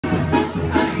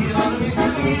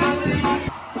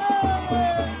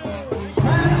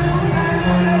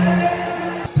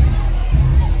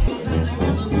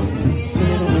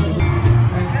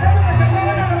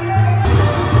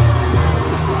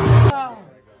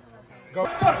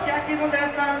Porque aquí donde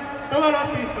están todos los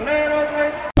pistoleros,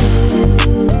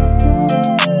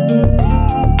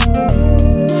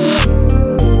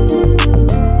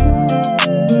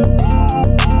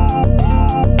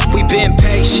 We been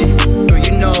patient, girl,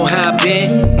 you know how I been.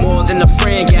 More than a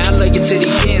friend, yeah, I love you to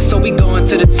the end. So we going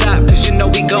to the top, cause you know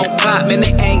we gon' pop. Man,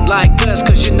 they ain't like us,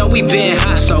 cause you know we been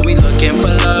hot. So we looking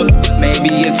for love, maybe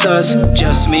it's us.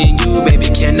 Just me and you, baby,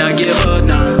 can I give up?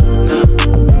 Nah.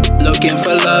 Looking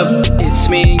for love, it's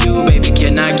me and you, baby,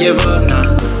 can I give up?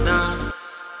 Nah.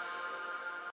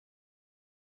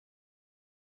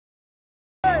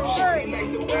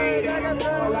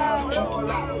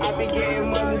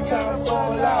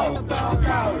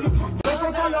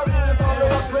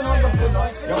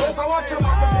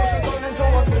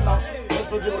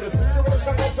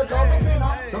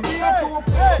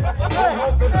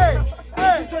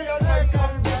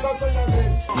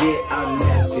 Yeah, I'm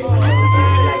nasty, I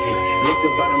like it. Lick the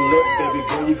bottom lip, baby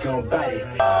girl, you gon' bite it.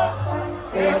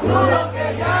 Te juro que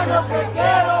ya no te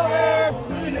quiero ver.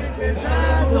 Sigues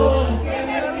pensando que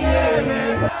me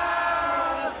tienes.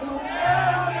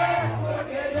 Supero bien,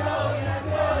 porque yo ya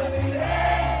te olvidé.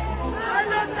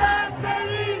 Ando tan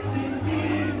feliz sin ti.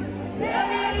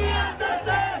 Deberías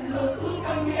hacerlo tú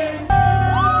también.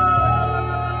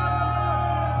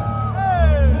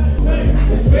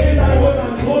 Espera,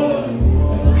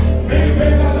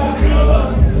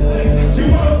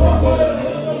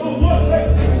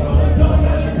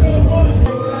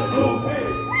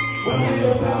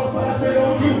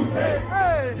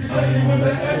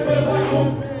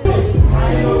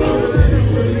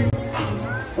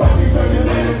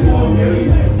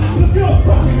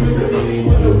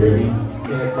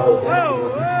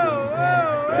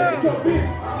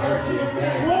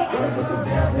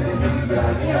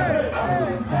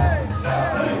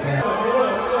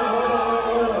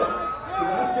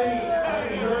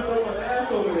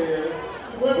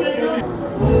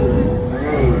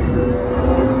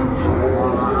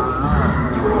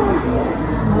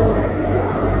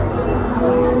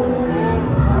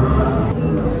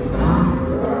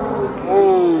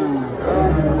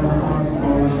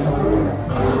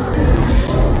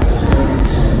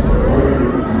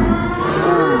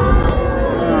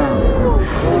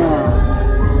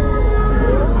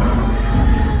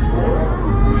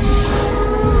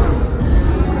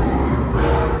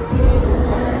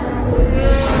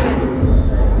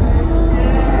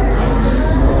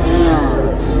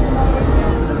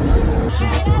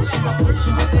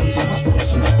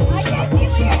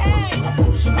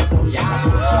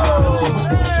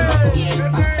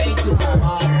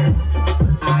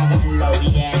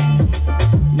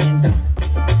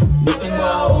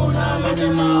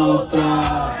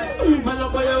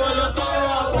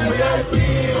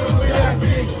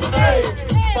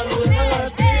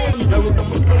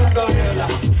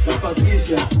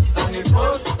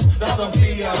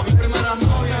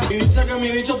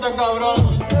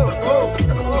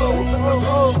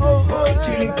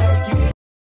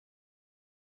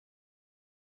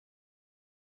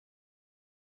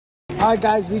 Alright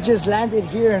guys, we just landed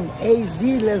here in AZ.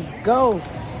 Let's go.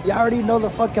 You already know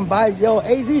the fucking vibes. Yo,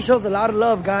 AZ shows a lot of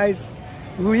love, guys.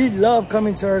 We love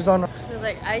coming to Arizona.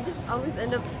 Like, I just always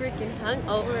end up freaking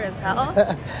hungover as hell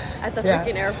at the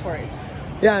freaking airport.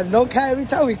 Yeah, no cat. Every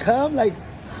time we come, like,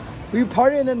 we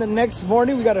party and then the next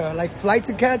morning we got a like flight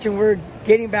to catch and we're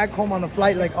getting back home on the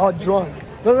flight like all drunk.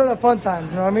 Those are the fun times,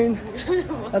 you know what I mean?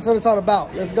 That's what it's all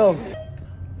about. Let's go.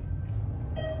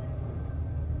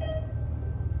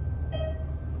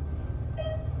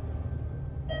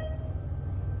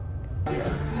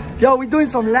 Yo, we're doing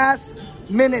some last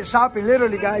minute shopping,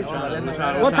 literally, guys.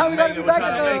 What time we gotta be back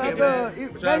at the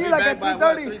venue? Like at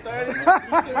 3:30?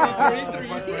 3:30.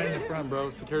 Right in the front,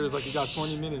 bro. Security's like, you got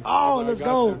 20 minutes. Oh, let's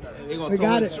go. We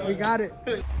got it. We got it.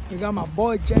 We got my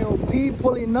boy J.O.P.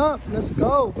 pulling up. Let's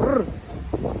go.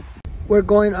 We're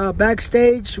going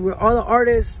backstage where all the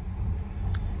artists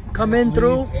come in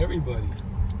through. Everybody.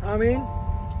 I mean,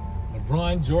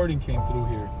 LeBron Jordan came through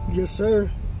here. Yes,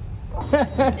 sir. It's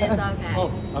okay. Oh,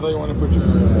 I thought you wanted to put your...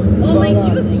 Oh, my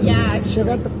shoes. Yeah, actually. Check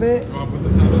out the fit. You want to put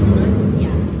the sandals in there?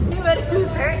 Yeah. Anybody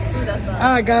who's hurt, see that's all.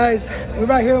 Alright, guys. We're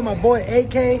right here with my boy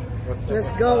AK.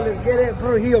 Let's go. Let's get it.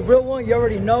 Bro, he a real one. You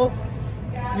already know.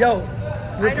 Yo,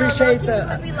 we appreciate the...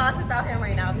 I would be lost without him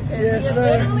right now because yes,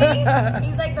 sir. literally,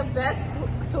 he's like the best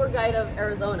tour guide of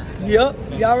Arizona. Yep.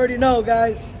 You already know,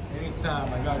 guys.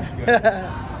 Anytime. I got you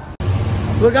guys.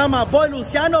 We got my boy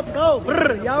Luciano Pro.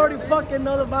 Y'all already fucking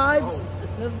know the vibes.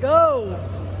 Let's go.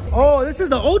 Oh, this is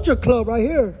the Ultra Club right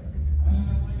here.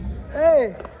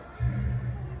 Hey.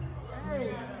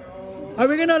 Are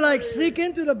we gonna like sneak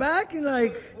in through the back and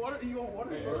like... You want water?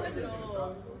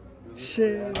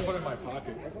 Shit. Put it in my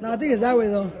pocket. No, I think it's that way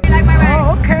though.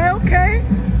 Oh, okay, okay.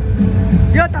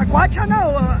 Yo, tacuacha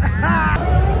no.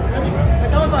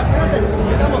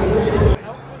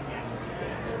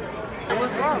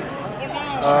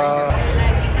 I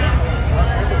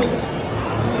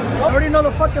already know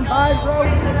the fucking vibes, bro.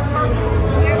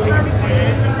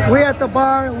 We at the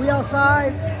bar, we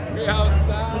outside. We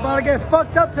outside. We're about to get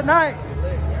fucked up tonight.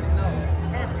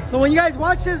 So when you guys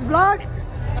watch this vlog,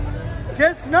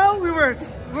 just know we were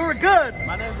good.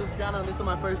 My name is Luciano and this is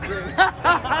my first drink.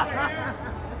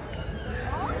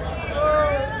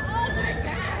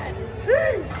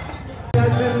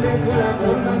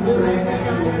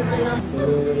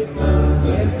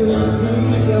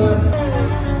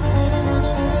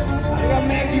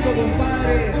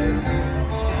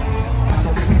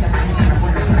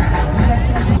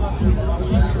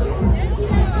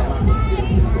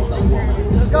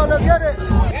 Let's go, let's get it.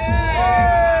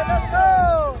 Yeah, let's go.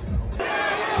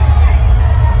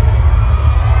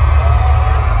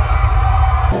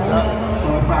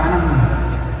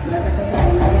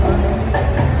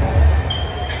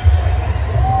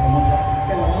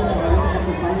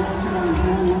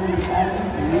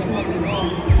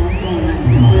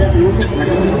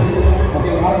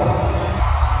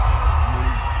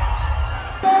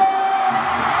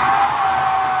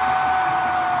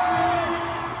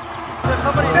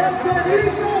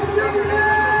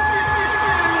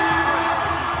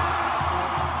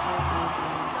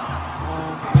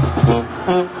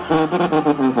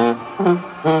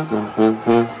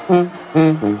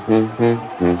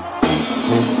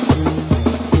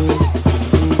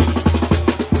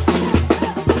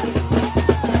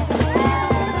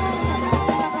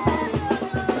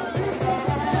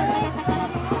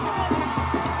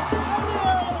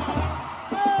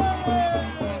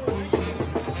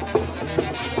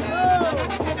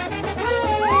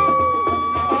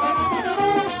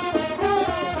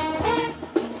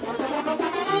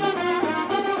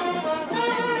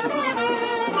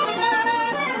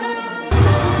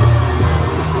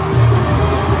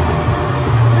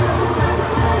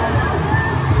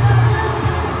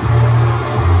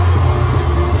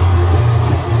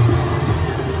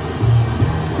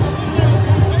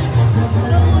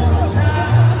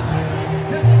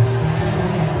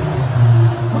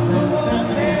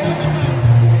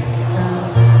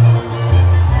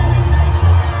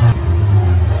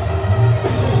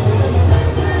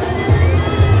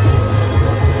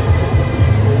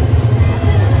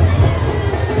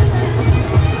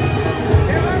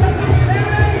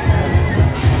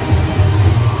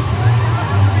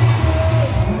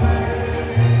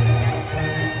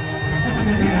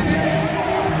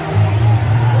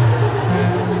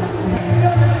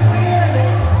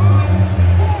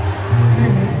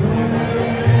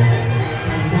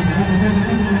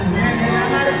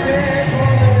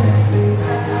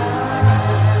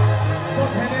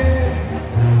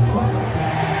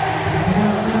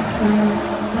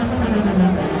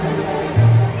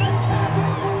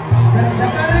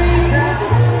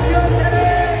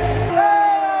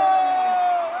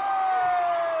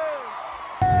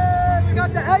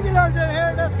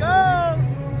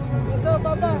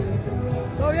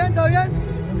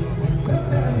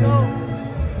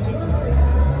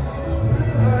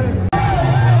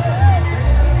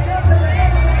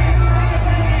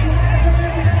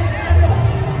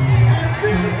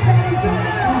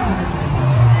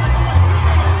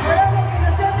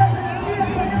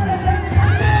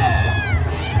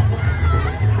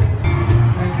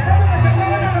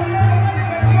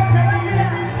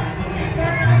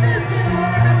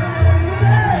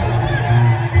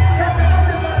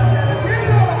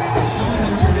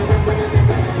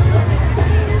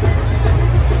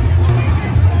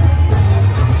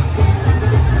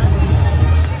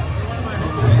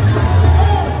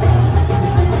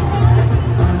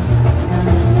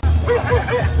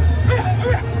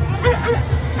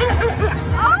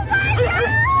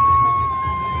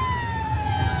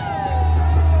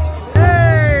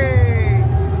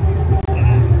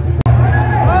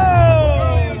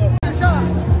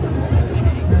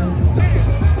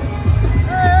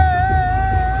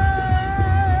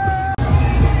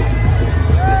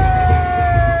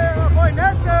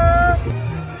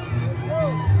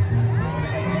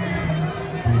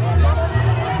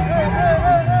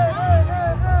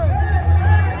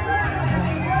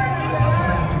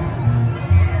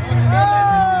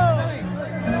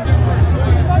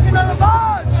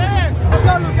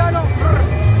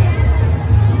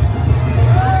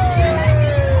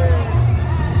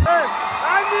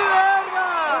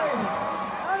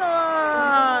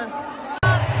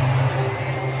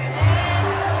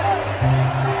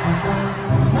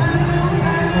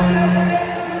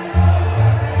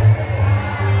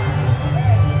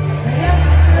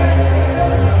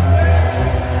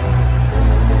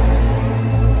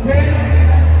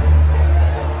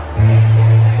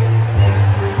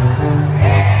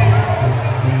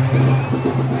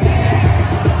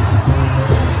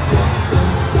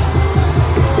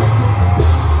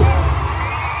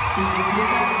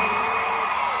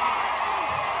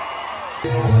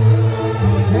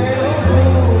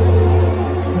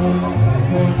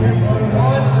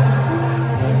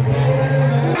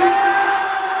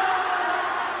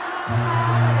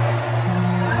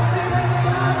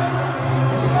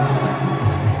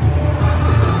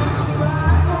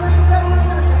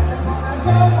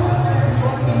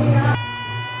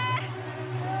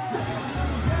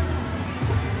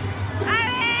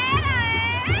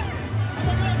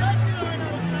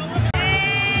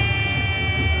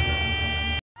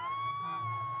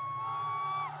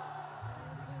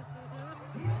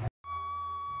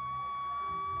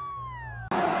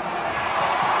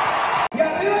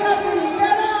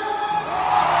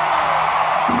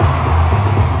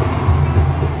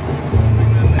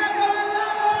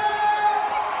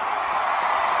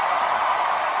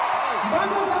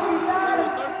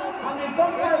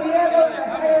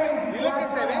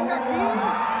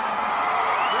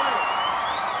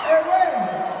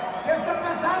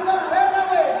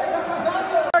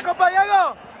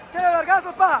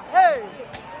 trancazo, pa. ¡Hey!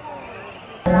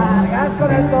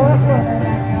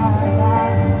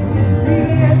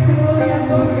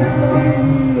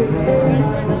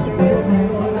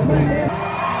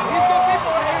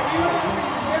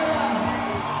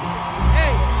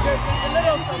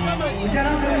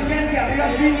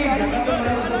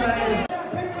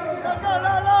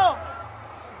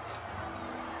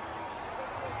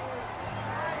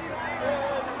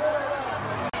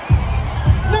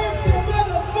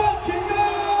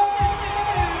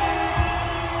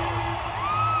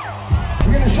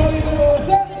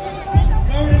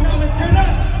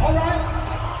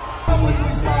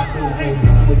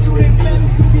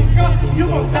 You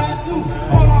gon' die too.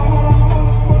 Hold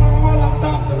on,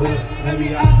 stop the hood. Let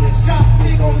me out this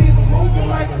chopstick, gon' leave them open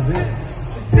like a zip.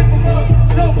 Tip them up,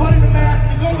 still putting the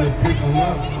mask, you go and pick them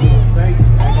up. With a steak,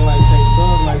 acting like they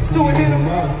thug, like two hit them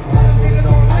up. A lot of niggas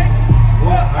don't like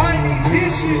what I need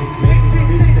this shit. Make this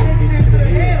bitch take me to the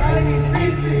head, I need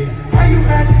this shit. How you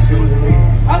mad she choosing me?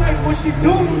 I like what she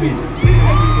do to me. She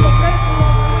said she feel safe for my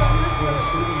love, this is what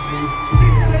she was me. She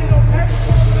said ain't no paper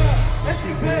for her. That she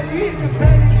better eat, and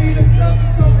better feed herself. She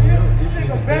told me, this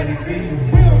nigga barely feed me.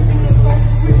 We don't do this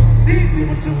closer to these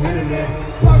niggas too internet.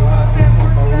 Talk about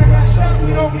transporting that got shot, we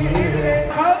don't be here today.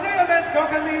 Consigue me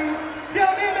escoge a mí, si a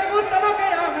mí me gusta lo que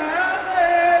ella me hace.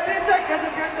 Dice que se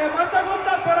siente más a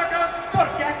gusto por acá,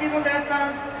 porque aquí donde están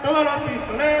todos los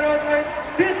pistoleros, güey.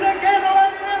 Dice que no hay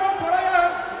dinero por allá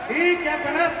y que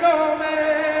apenas come.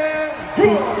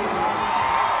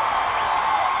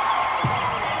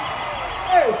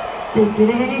 Make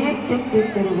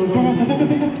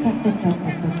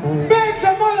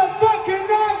some motherfucking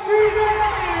noise, freedom!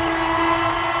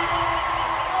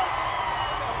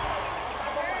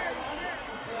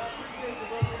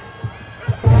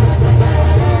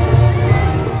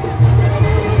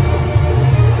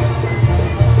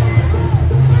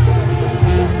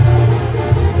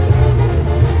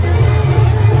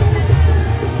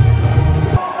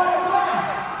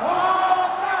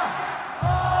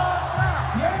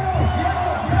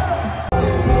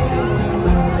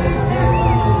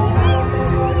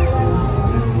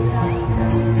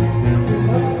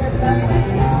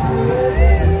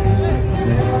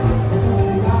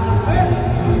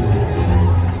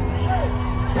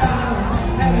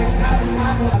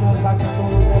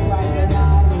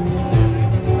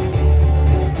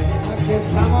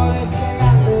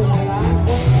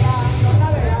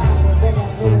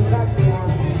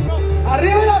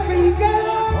 ¡Arriba la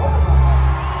Filicada!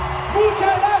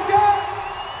 ¡Muchas gracias!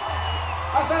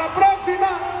 ¡Hasta la próxima!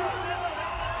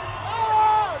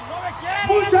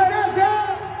 ¡Muchas gracias!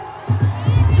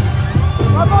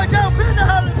 ¡Vamos, Joe!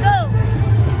 ¡Pinta, let's go!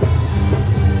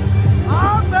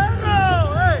 ¡Ah, perro!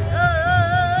 ¡Ey, ey,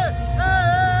 ey, ey,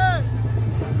 ey!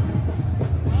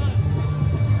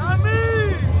 ¡A mí!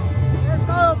 ¡Es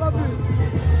todo, papi!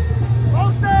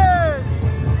 ¡Voces!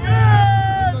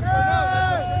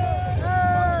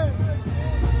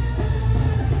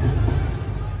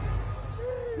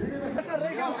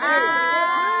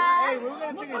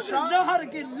 Know how to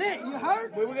get lit, you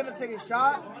heard? We were gonna take a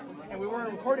shot, and we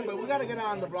weren't recording, but we gotta get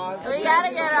on the vlog. We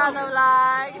gotta get on the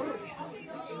vlog.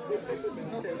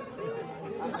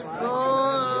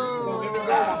 Oh.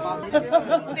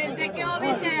 Pensé que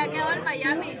Obi se había quedado en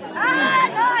Miami.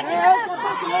 ¡Ah, no!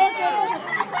 ¡Aquí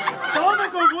Todo me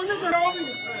confunde con Obi.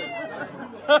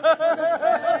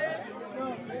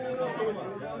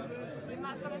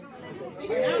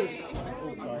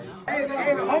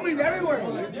 Hey, the homies everywhere.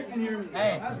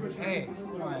 Hey.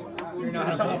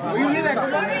 Where you leave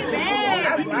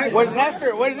that? Where's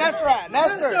Nestor? Where's Nestor at?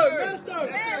 Nestor.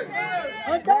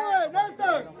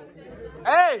 Nestor.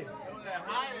 Hey.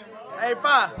 Hey,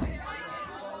 pa.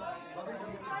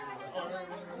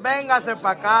 Véngase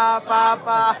pa' acá,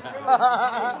 papá.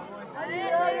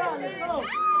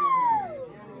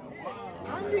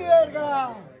 Andy,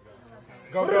 verga.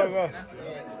 Go, go, go.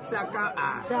 Se acabó.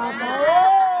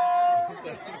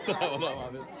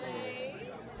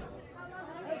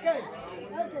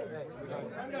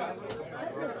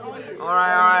 All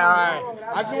right.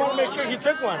 I just want to make sure he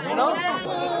took one, you know?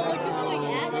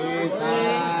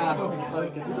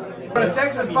 Want to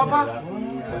text us, Papa?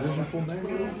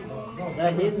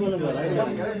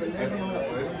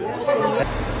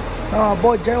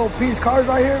 Boy, JOP's cars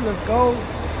right here. Let's go.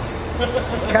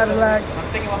 Cadillac. I'm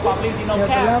sticking with Pablezyy, no Yeah, the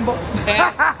cap. Lambo.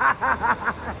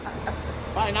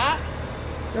 Why not?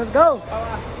 Let's go.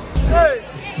 Hey.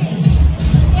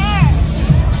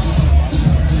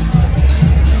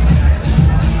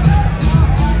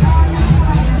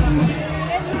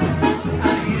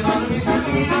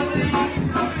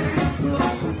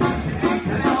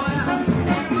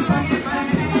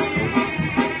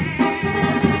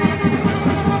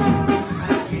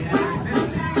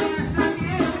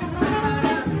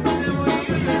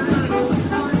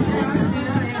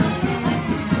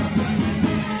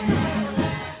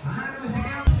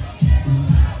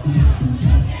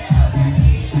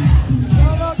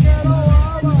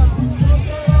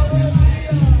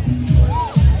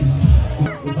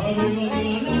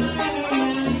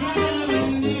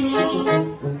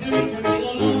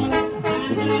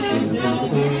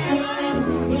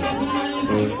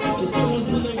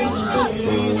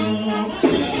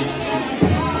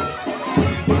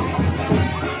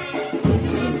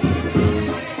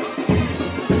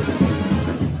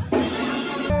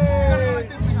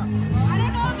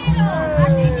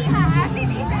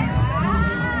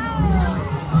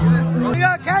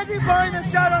 a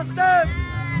shot on Steph.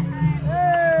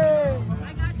 Hey.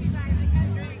 I got you guys. I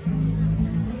can't drink.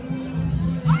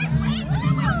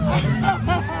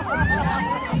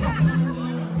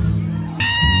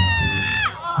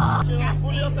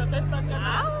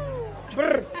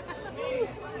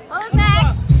 Who's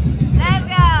next? Let's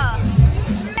go.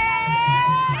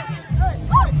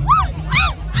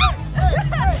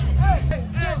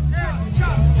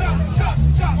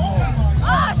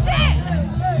 Oh shit!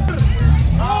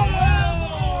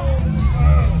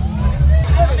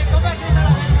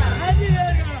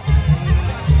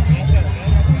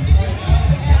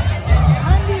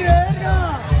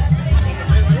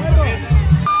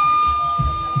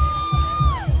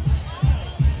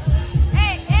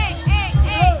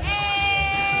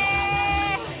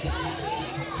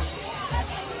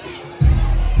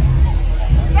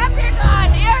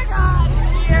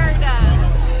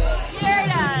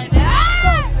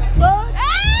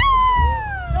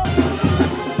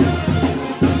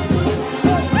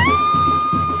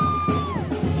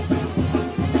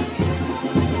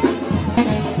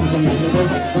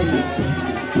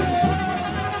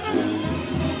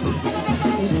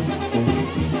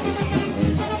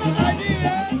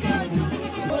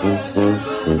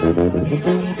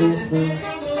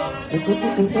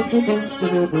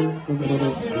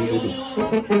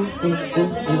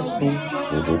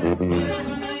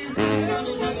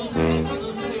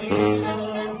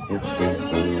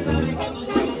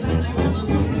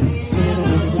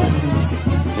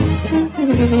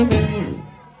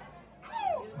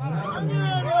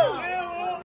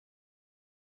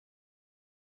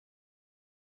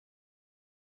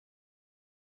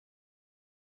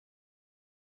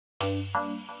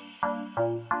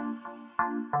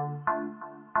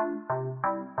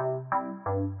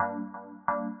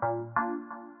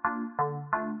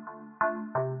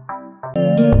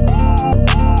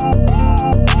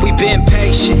 We been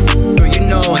patient, girl, you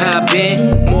know how I been.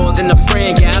 More than a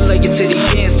friend, yeah, I love you to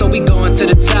the end. So we going to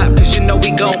the top, cause you know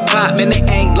we gon' pop. Man, they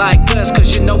ain't like us,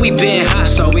 cause you know we been hot.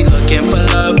 So we looking for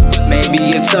love, maybe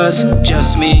it's us.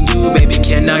 Just me and you, baby,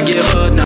 can I give up?